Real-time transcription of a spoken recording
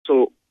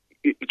also,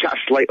 you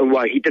cast light on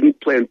why he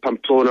didn't play in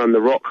Pamplona on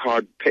the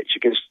rock-hard pitch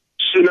against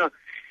Suna.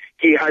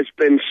 He has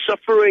been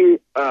suffering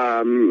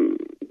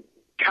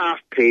calf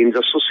pains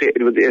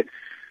associated with the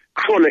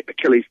chronic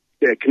Achilles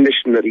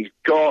condition that he's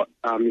got.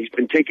 He's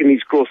been taking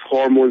these growth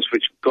hormones,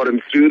 which got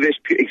him through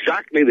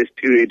exactly this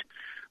period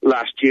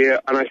last year,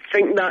 and I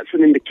think that's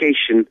an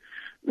indication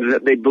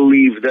that they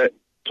believe that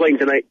playing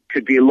tonight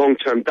could be a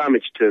long-term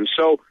damage to him.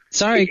 So,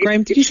 sorry,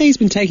 Graham, did you say he's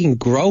been taking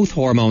growth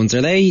hormones?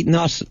 Are they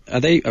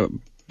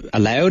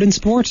allowed in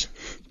sport?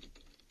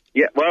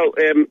 Yeah, well,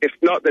 if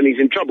not, then he's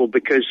in trouble,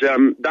 because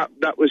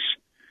that was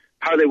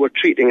how they were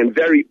treating, and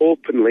very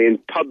openly and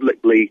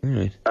publicly,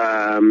 right.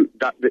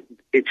 that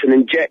it's an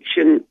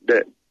injection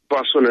that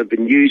Barcelona have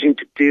been using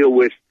to deal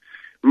with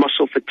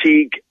muscle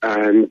fatigue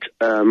and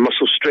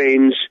muscle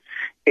strains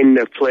in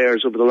their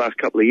players over the last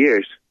couple of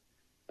years.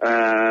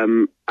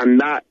 And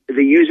that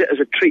they use it as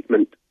a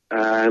treatment.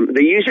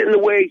 They use it in the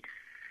way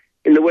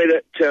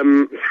that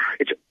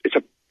it's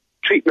a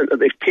treatment that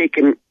they've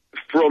taken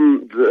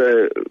from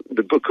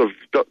the book of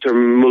Dr.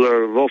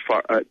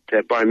 Müller-Wolfart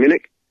at Bayern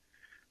Munich,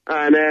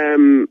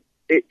 and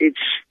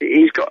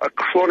he's got a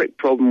chronic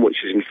problem which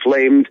is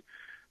inflamed,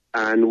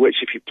 and which,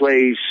 if he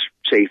plays,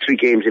 say, 3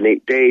 games in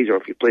 8 days, or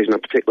if he plays on a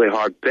particularly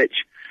hard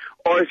pitch,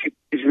 or if he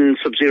plays in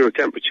sub-zero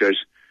temperatures,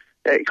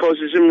 it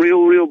causes him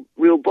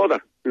real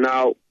bother.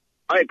 Now,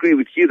 I agree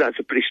with you, that's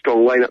a pretty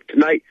strong lineup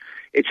tonight.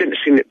 It's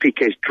interesting that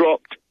Piqué's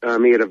dropped.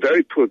 He had a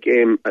very poor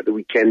game at the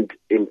weekend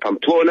in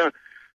Pamplona.